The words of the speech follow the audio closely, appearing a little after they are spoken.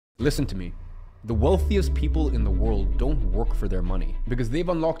Listen to me. The wealthiest people in the world don't work for their money because they've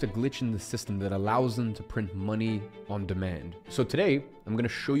unlocked a glitch in the system that allows them to print money on demand. So today, I'm going to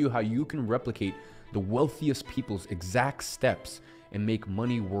show you how you can replicate the wealthiest people's exact steps and make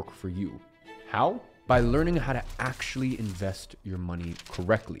money work for you. How? By learning how to actually invest your money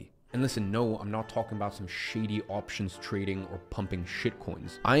correctly. And listen, no, I'm not talking about some shady options trading or pumping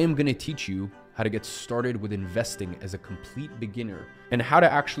shitcoins. I am going to teach you how to get started with investing as a complete beginner and how to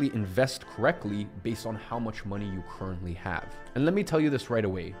actually invest correctly based on how much money you currently have. And let me tell you this right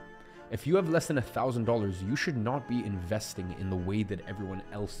away. If you have less than $1,000, you should not be investing in the way that everyone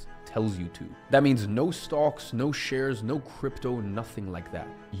else tells you to. That means no stocks, no shares, no crypto, nothing like that.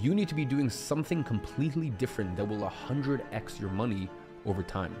 You need to be doing something completely different that will 100x your money over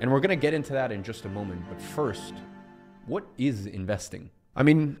time. And we're going to get into that in just a moment. But first, what is investing? I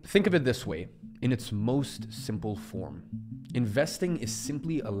mean, think of it this way, in its most simple form. Investing is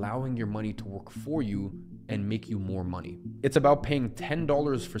simply allowing your money to work for you and make you more money. It's about paying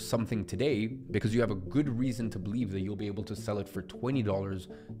 $10 for something today because you have a good reason to believe that you'll be able to sell it for $20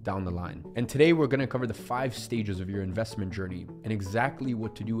 down the line. And today we're going to cover the 5 stages of your investment journey and exactly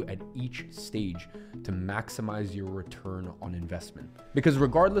what to do at each stage to maximize your return on investment. Because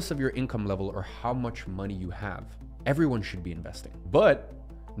regardless of your income level or how much money you have, everyone should be investing. But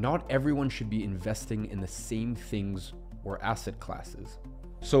not everyone should be investing in the same things or asset classes.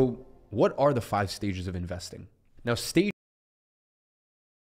 So what are the 5 stages of investing? Now, stage